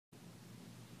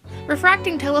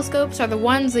Refracting telescopes are the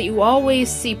ones that you always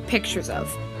see pictures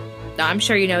of. Now, I'm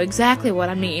sure you know exactly what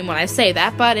I mean when I say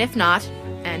that, but if not,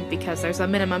 and because there's a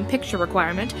minimum picture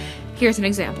requirement, here's an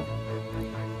example.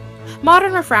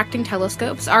 Modern refracting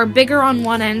telescopes are bigger on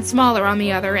one end, smaller on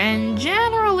the other, and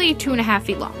generally 2.5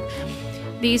 feet long.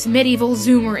 These medieval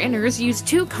zoomer inners use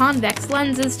two convex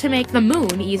lenses to make the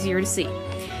moon easier to see.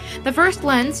 The first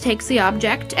lens takes the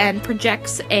object and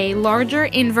projects a larger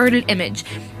inverted image.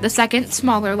 The second,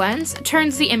 smaller lens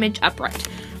turns the image upright.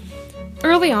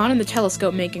 Early on in the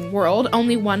telescope-making world,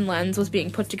 only one lens was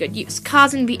being put to good use,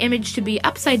 causing the image to be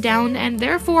upside down and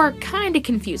therefore kinda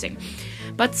confusing.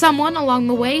 But someone along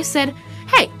the way said,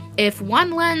 hey, if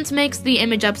one lens makes the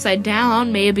image upside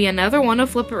down, maybe another one will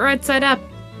flip it right side up.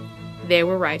 They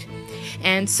were right.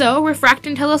 And so,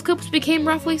 refracting telescopes became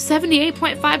roughly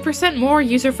 78.5% more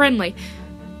user-friendly.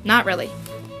 Not really.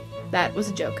 That was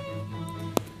a joke.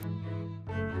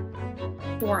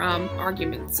 For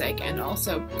argument's sake, and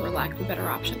also for lack of a better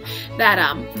option,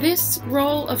 that this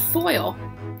roll of foil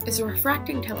is a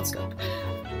refracting telescope,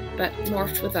 but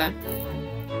morphed with a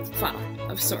funnel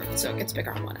of sorts, so it gets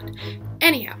bigger on one end.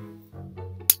 Anyhow,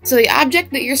 so the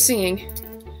object that you're seeing,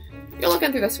 you're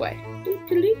looking through this way.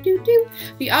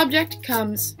 The object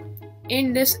comes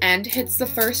in this end, hits the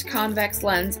first convex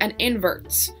lens, and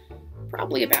inverts.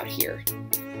 Probably about here.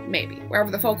 Maybe. Wherever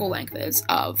the focal length is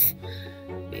of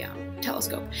the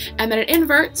telescope. And then it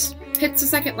inverts, hits the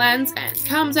second lens, and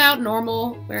comes out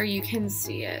normal where you can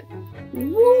see it.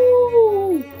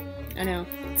 Woo! I know.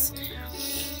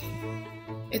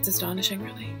 It's astonishing,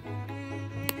 really.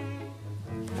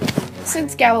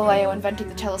 Since Galileo invented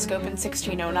the telescope in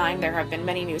 1609, there have been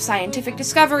many new scientific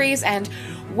discoveries and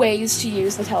ways to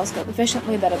use the telescope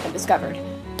efficiently that have been discovered.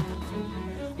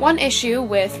 One issue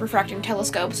with refracting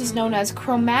telescopes is known as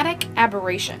chromatic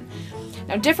aberration.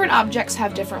 Now, different objects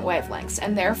have different wavelengths,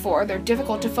 and therefore they're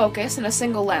difficult to focus in a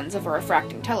single lens of a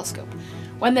refracting telescope.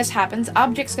 When this happens,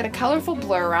 objects get a colorful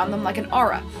blur around them like an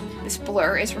aura. This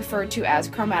blur is referred to as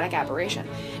chromatic aberration.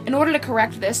 In order to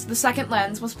correct this, the second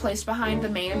lens was placed behind the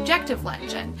main objective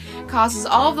lens and causes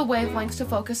all of the wavelengths to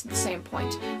focus at the same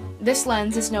point. This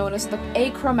lens is known as the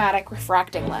achromatic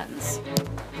refracting lens.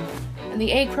 And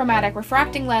the achromatic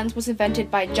refracting lens was invented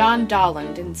by John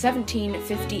Dahland in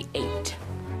 1758.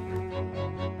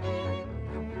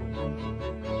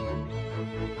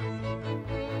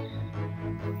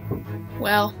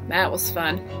 Well, that was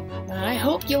fun. I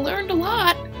hope you learned a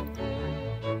lot.